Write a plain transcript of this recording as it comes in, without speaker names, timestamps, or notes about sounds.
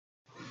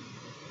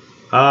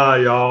Hi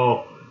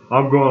y'all,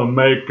 I'm gonna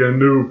make a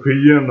new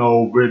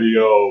piano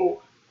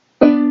video.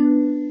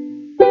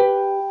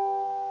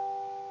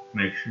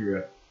 Make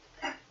sure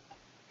I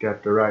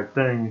got the right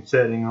thing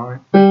setting on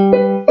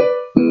it.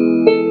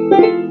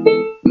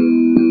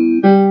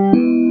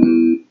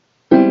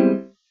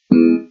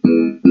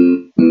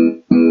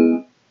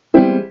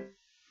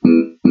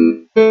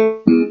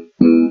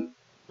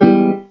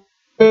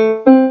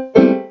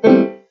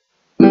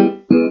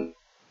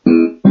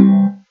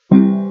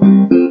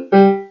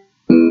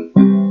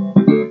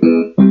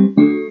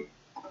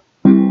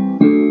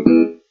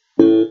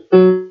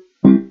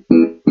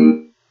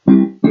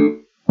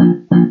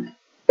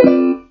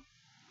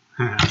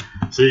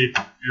 See,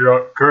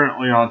 you're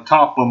currently on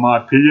top of my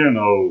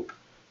piano.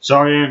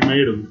 Sorry I ain't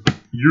made a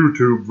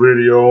YouTube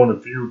video in a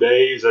few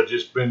days. I've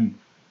just been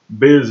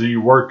busy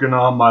working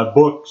on my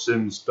books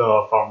and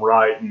stuff I'm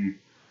writing.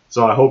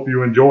 So I hope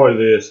you enjoy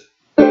this.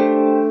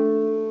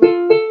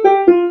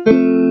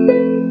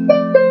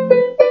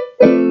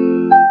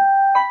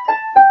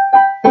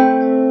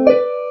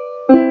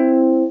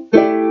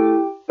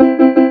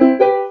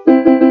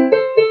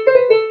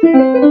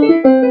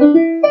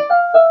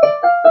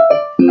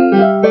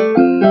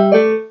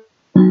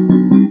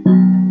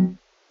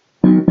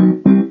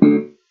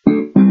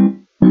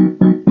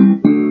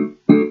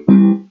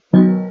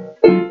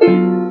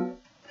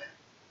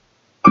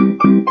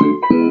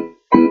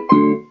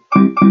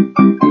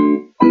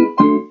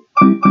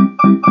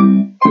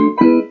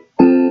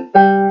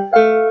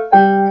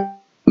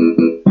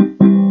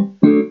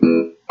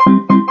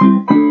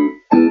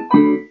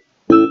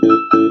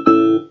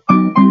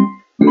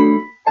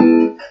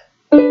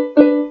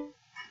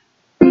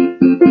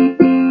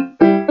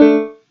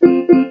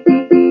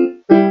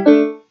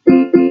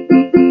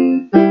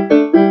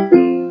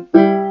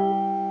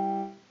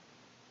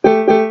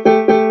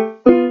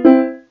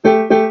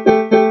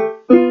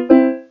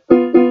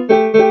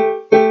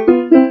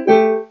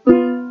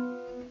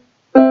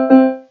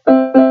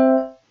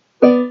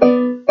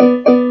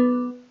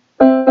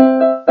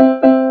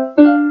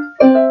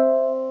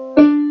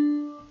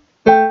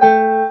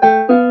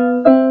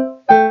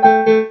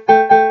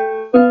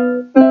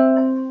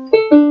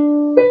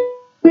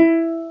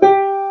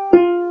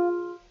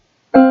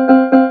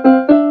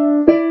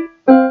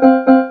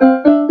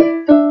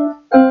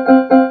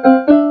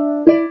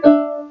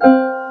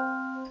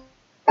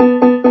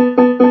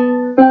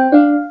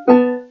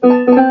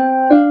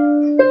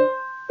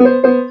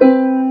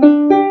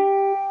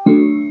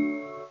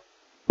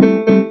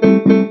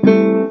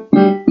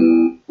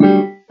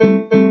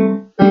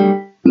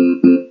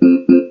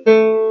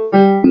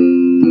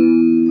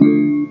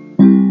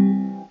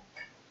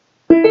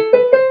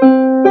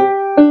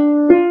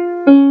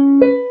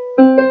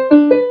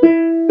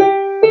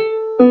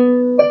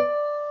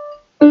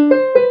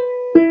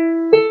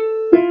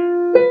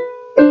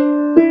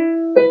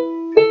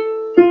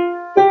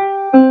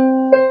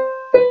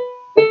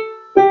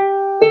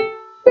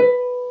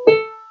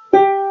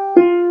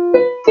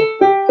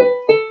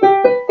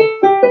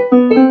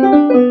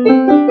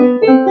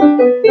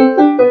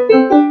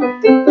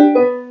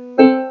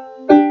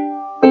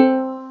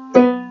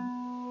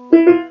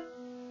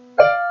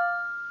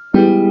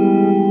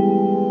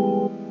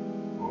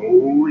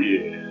 Oh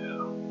yeah.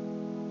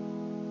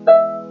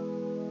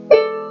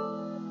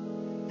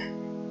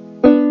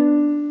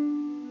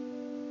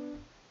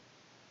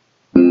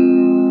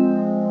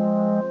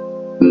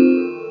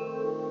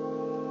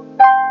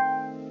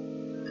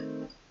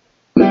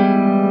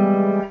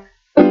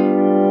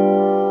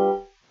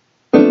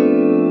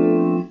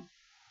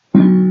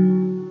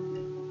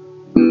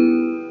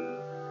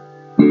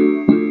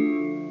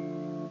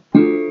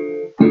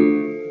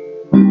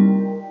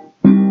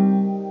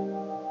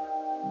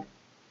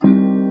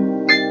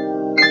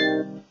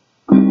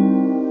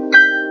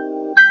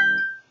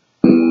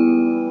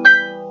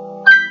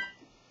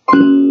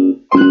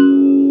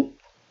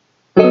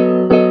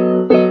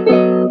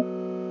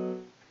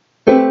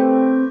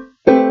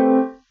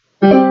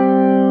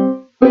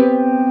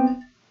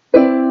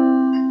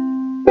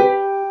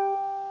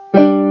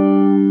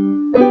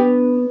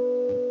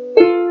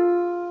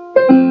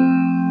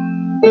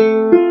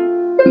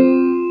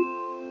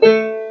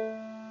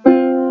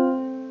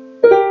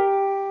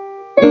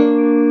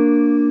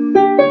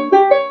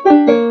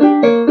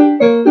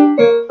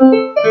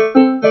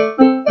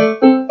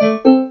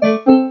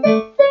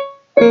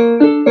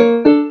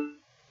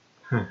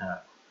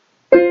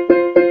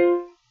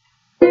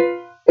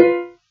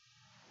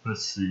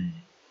 Let's see.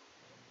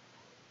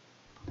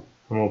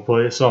 I'm gonna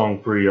play a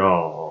song for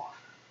y'all.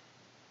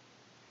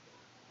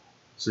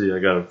 See, I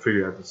gotta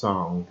figure out the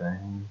song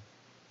thing.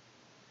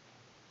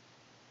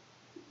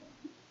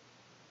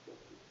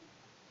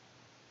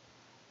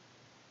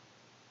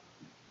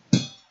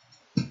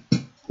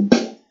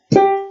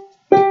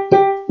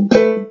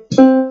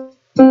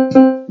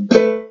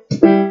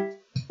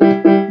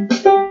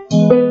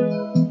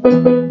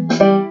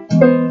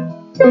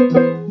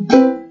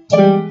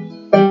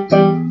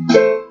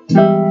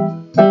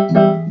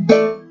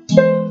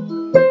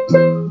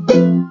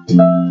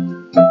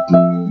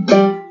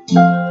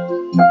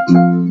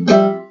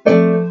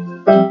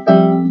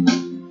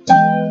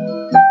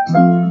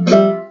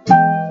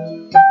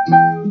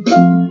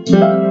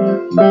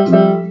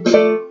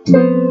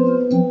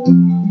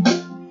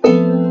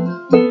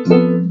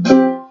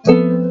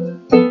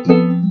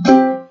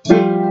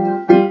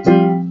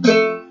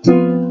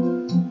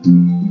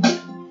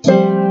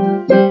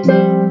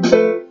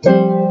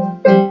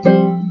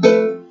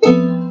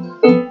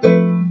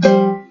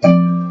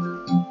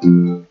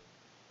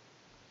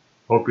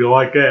 you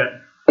like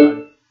that.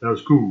 That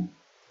was cool.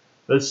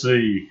 Let's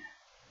see.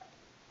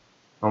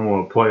 I'm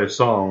gonna play a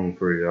song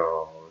for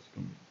y'all.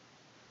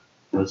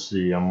 Let's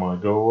see. I'm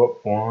gonna go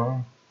up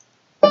one.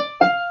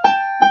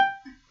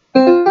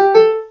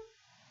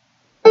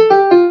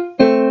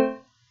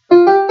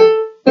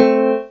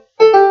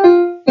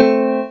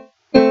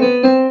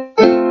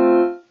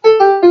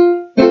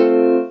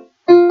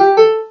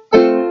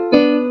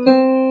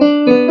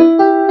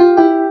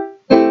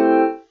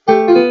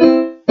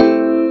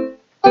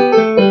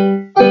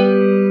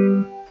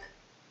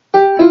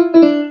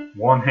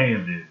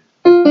 One-handed.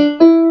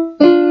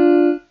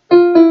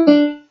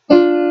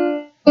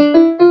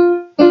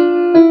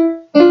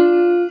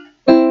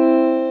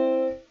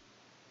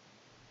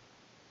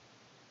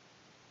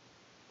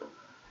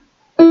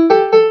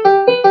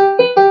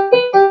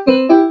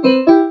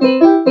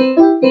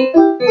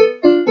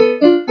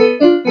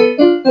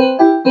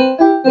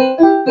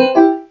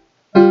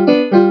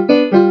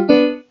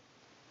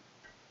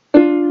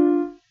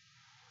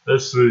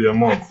 Let's see, I'm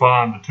gonna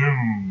find the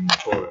tune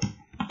for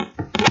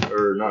it.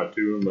 Or not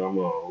tune, but I'm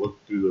gonna look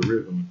through the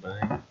rhythm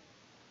thing.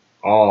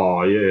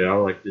 Oh yeah, I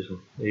like this one.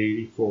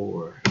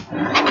 84.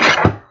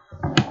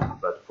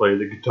 About to play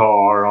the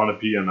guitar on a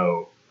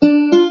piano.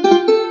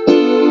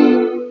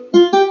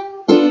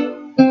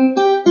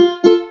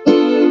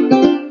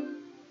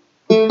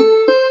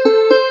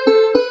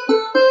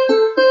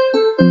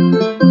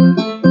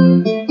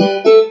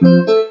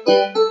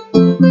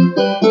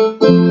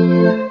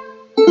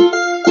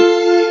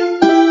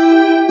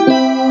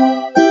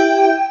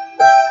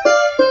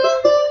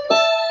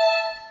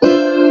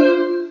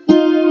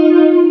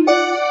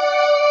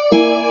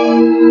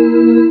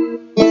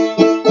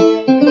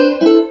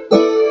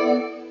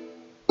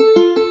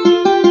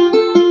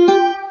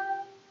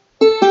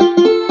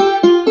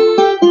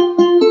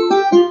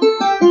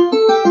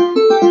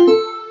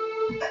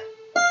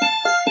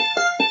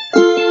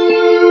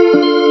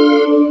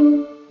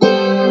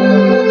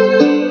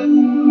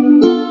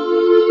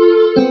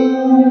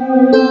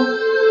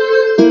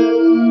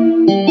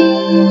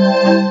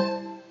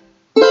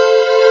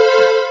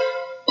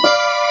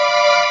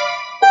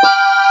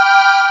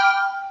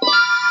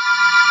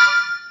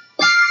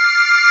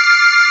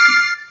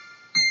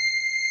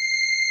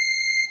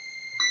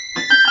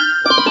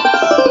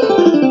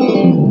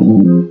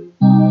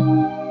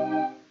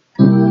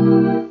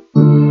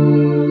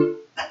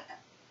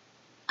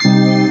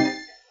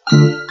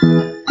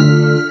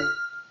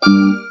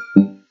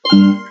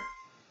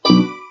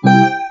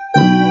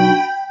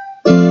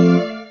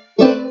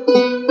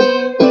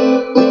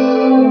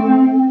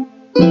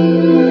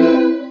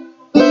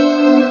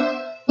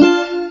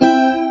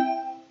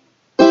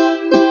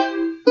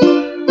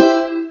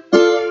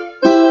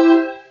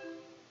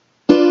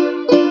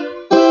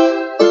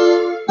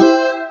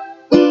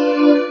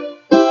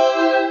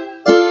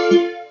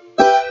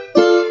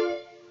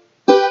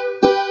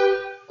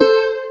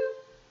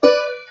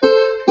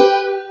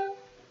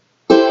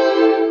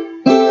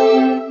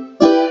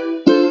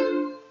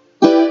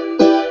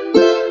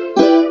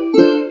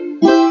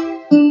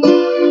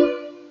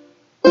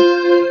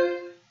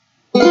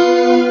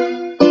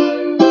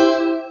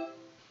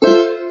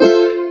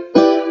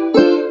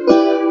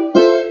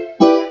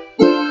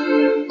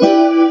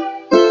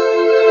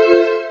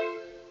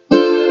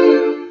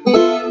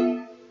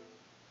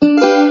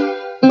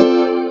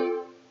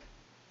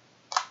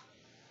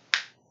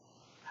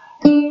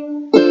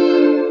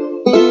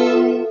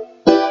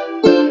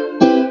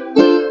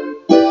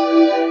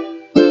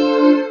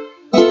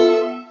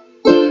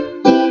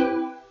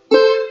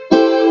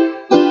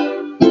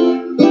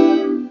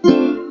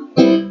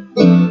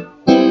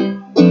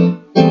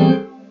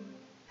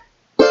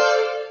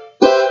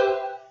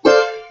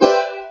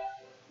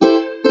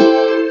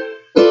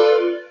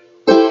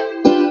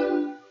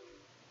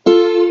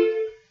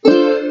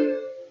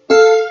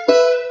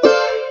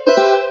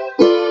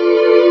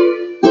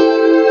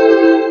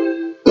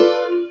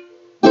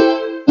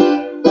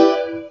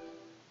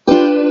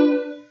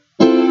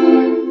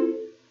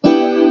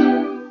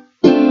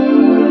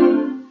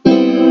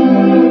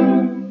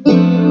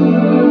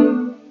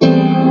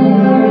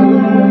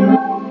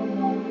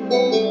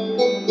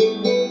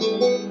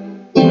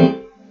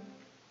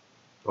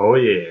 Oh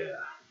yeah.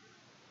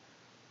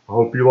 I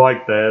hope you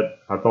liked that.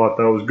 I thought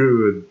that was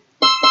good.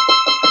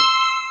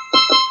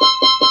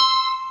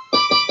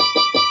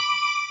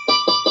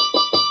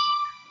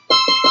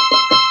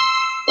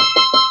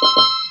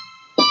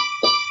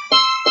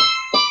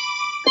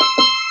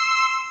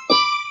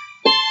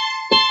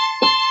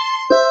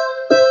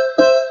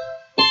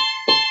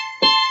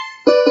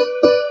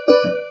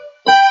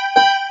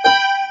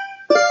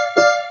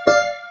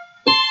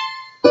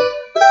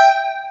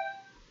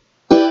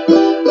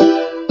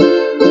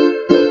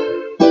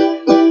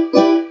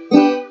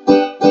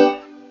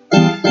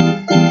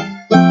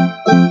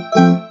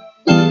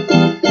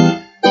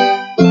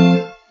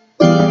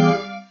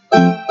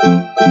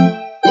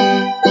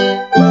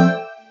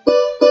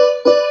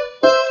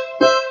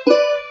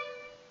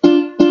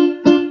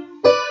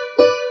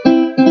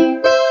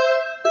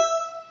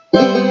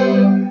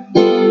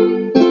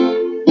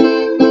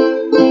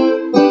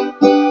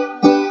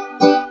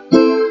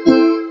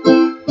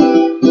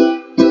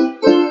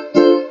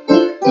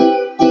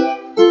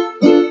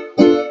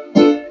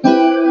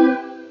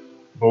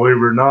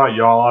 out,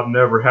 y'all. I've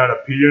never had a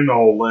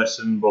piano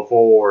lesson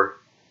before.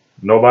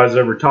 Nobody's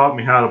ever taught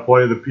me how to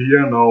play the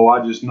piano. I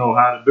just know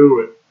how to do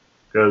it.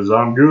 'Cause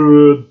I'm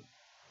good.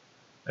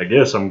 I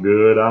guess I'm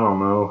good. I don't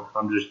know.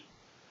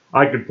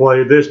 I could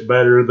play this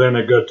better than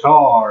a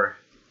guitar.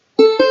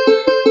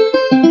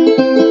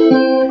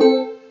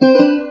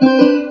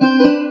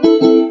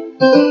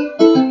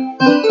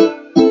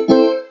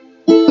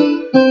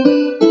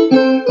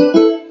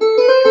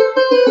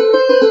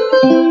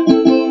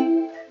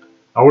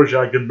 I wish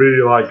I could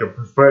be like a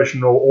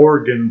professional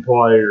organ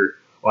player,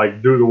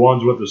 like do the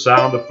ones with the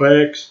sound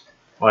effects,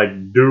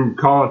 like do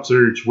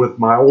concerts with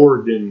my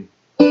organ.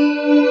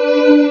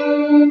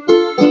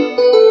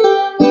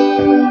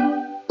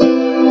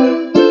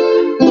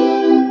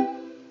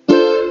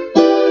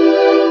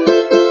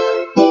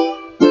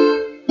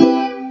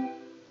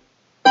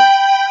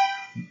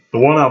 The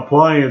one I'm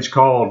playing is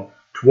called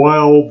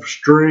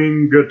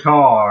 12-string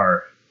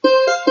guitar.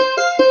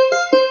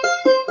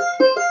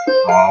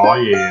 Oh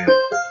yeah.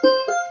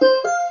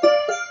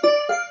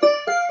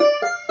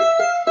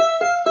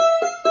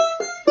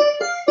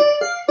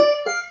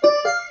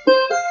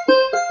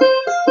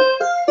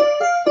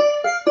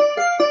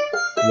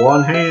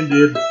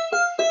 One-handed.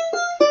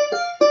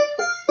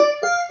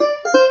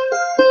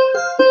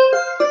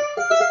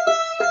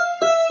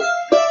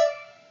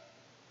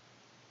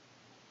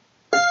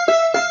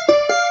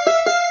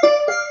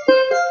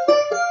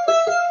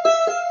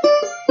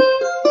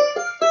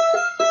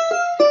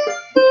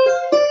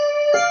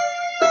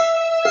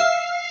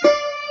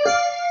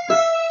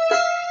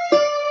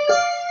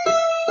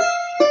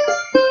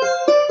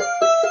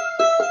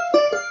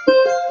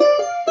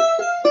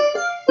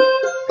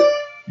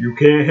 You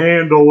can't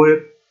handle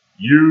it.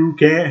 You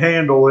can't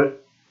handle it.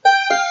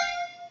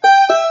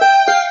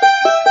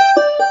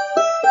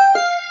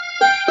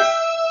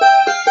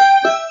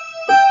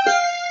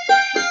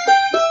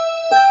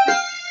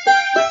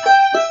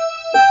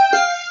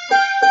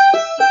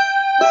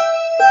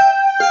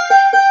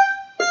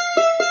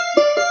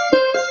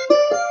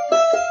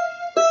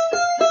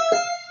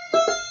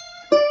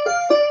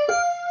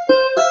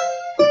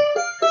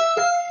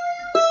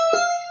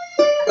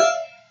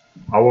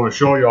 I want to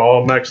show y'all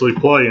I'm actually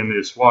playing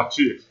this. Watch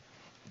this.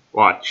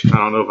 Watch. I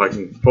don't know if I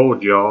can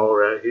fold y'all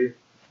right here.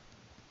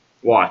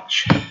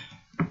 Watch.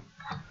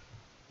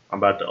 I'm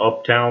about to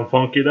Uptown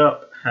Funk it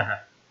up.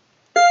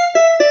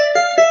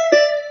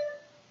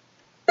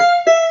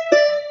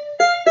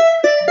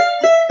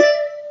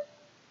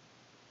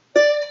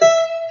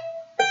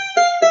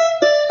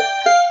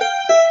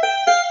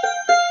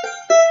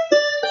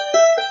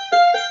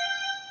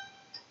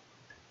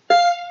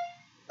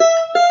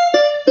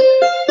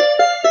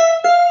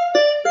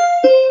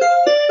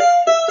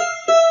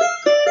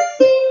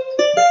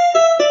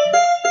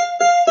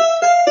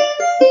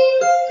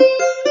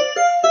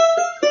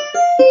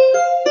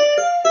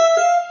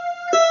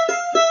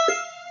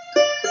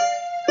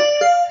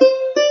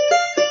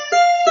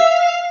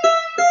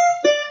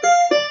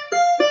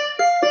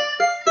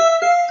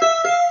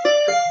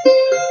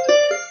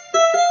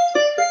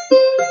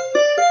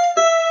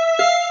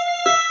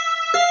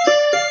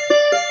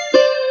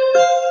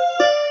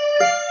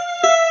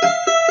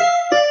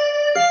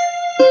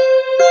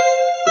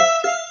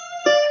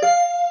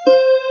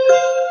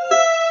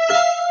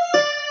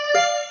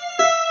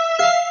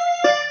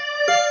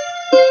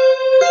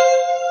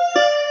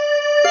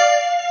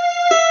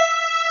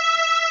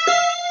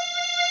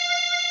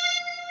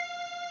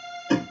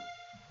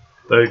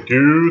 Thank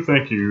you,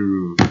 thank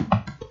you.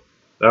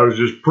 That was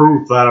just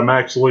proof that I'm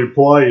actually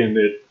playing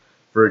it,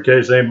 for in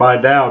case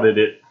anybody doubted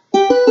it.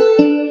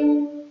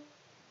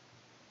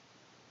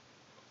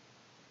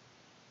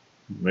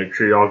 Make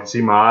sure y'all can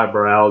see my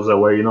eyebrows, that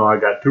way you know I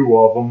got two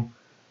of them.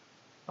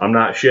 I'm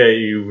not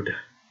shaved.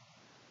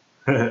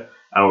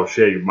 I will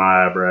shave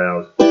my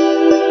eyebrows.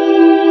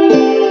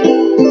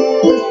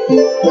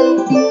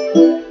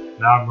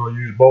 Now I'm going to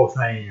use both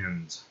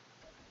hands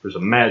for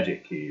some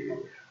magic here.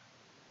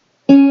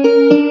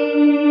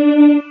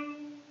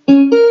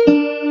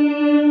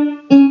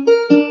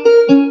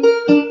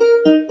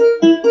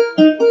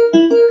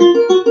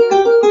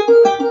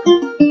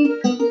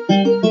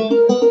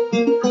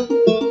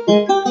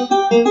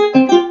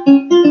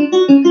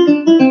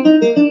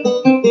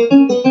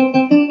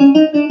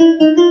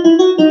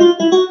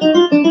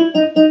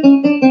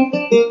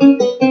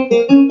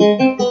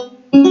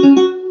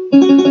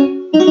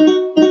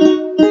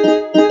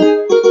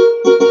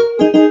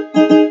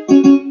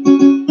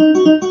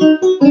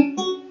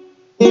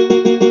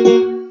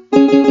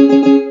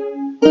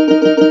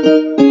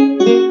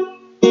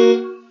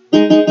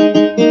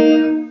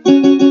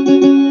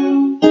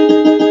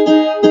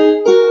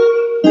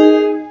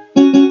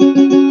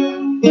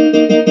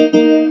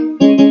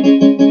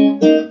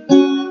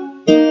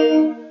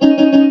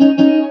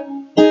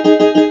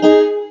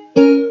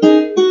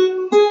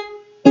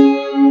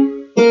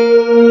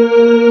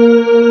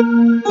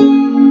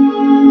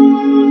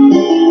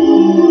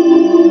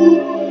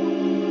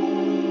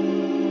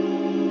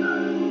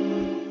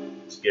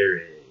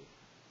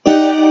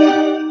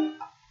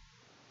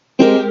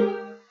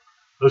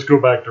 let's go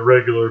back to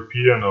regular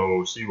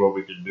piano, see what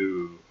we can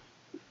do.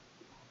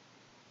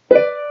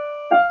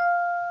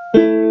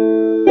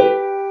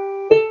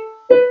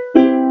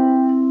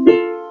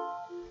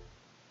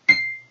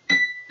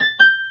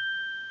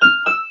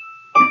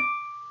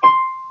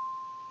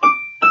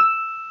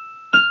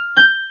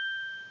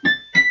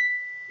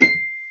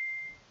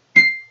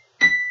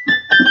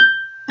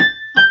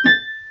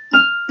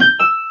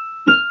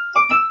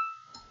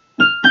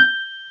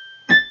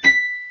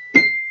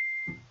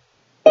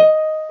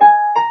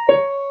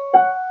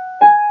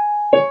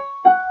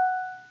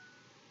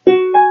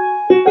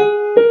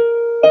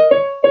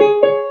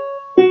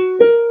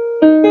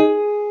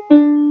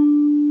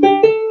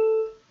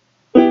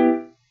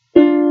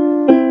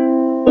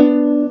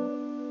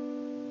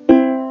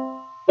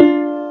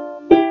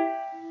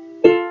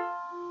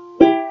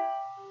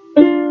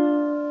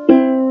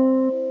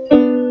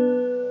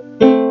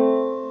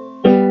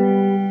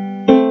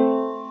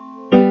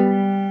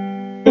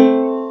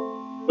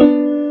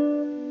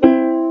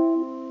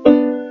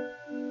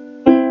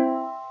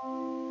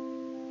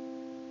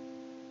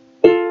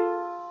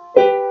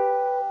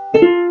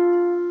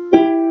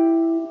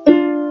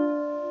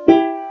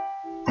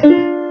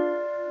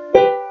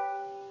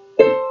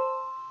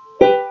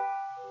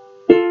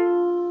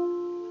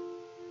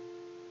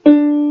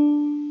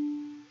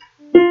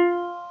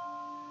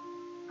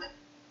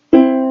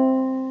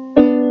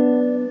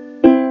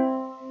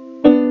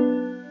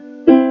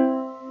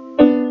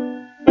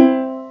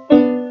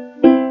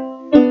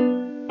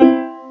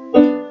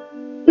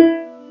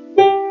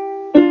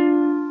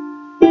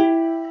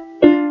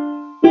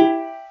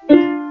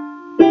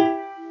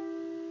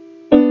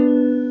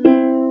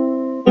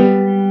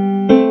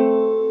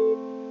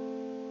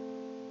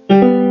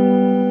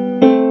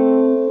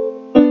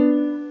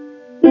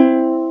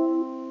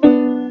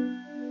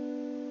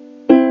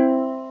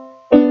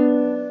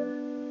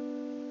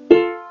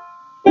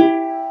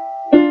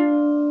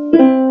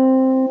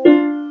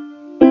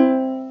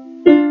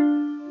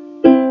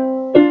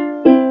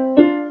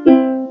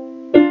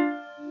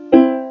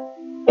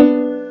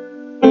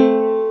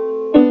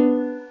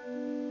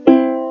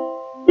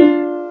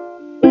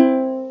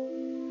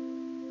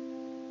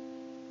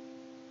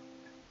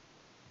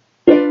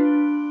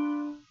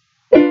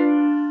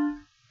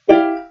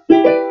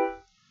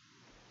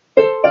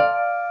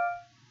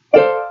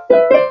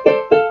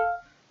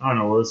 I don't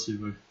know, let's see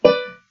if we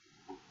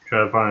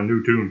try to find a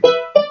new tune.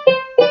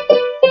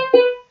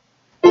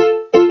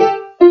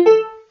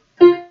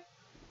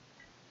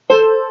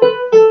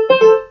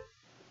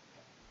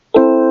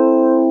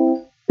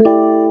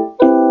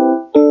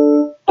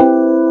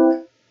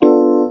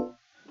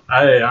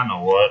 Hey, I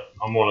know what.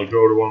 I'm gonna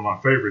go to one of my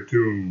favorite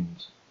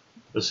tunes.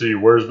 Let's see,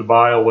 where's the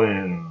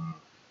violin?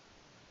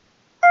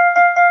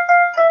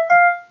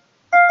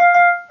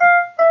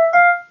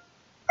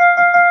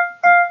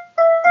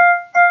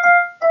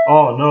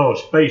 Oh no,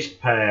 Space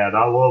Pad.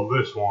 I love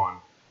this one.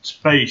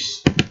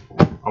 Space.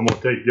 I'm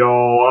gonna take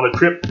y'all on a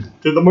trip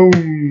to the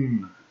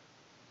moon.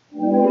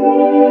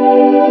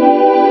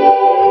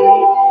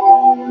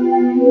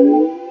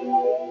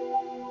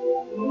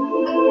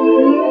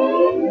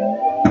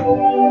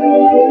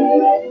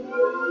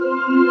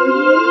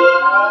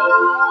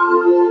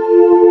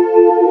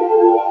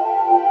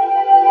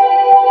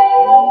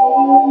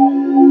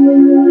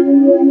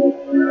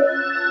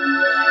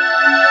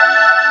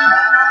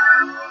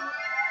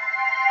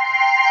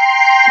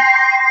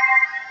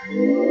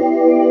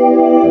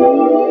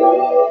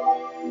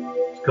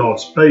 It's called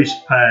Space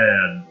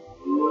Pad.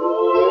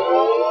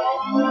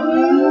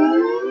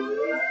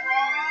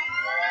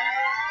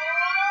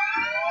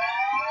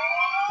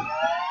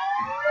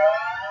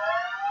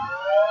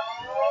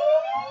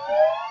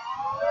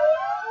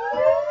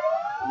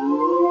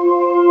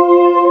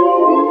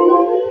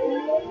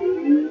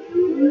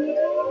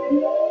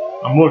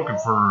 I'm looking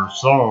for a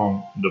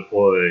song to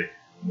play.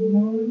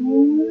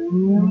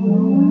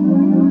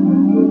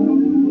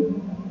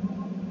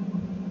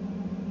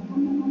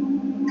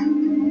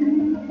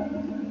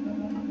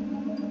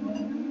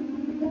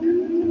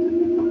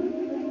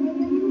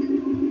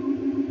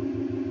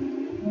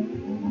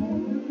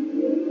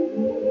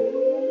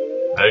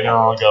 Hang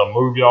on, I gotta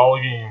move y'all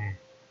again.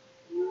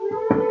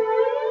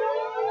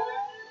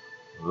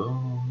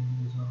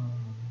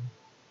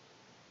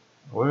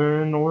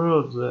 Where in the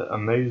world is that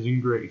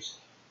Amazing Grace?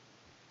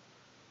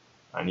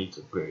 I need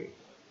to breathe.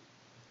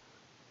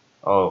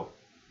 Oh,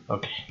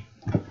 okay.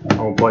 I'm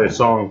gonna play a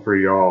song for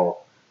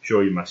y'all, show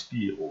you my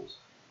skills.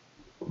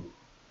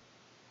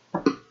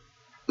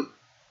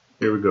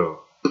 Here we go.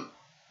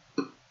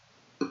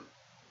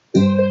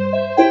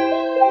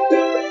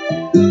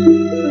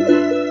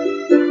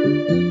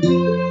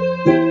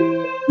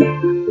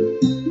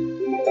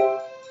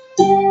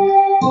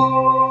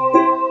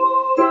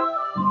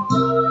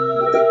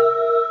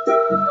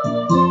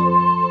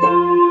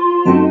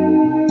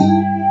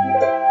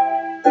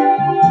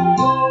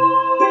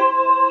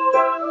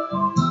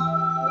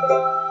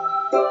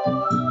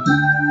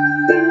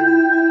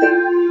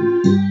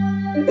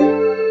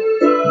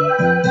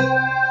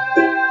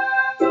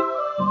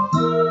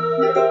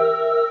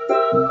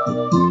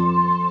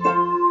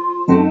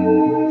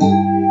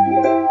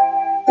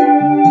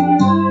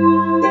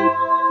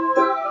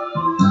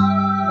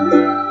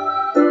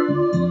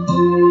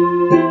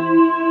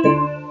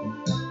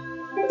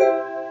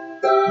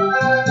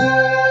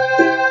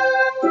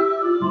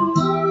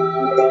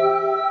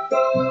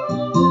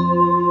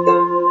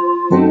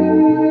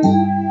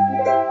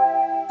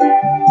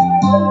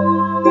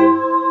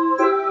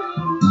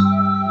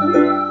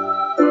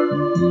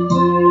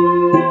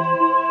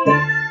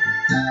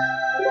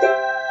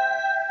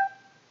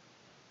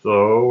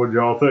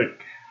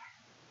 think?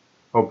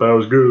 Hope that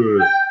was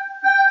good.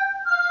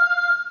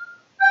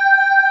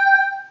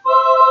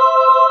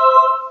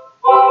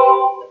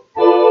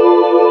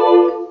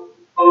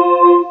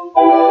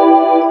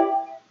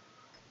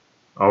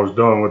 I was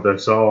done with that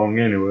song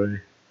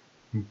anyway.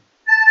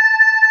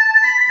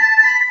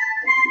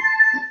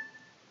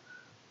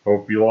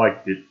 Hope you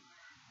liked it.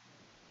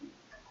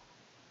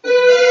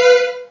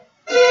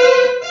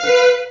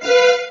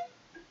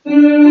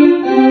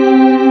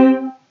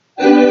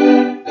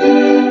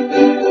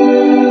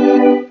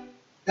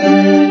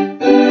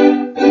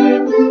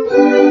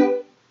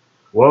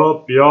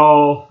 Well,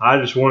 y'all, I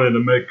just wanted to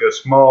make a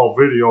small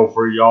video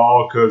for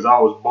y'all because I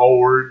was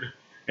bored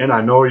and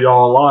I know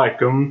y'all like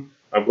them.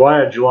 I'm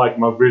glad you like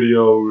my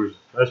videos.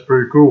 That's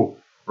pretty cool.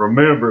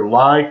 Remember,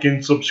 like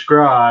and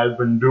subscribe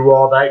and do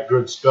all that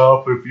good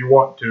stuff if you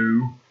want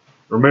to.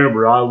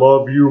 Remember, I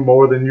love you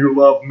more than you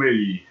love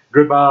me.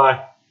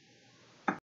 Goodbye.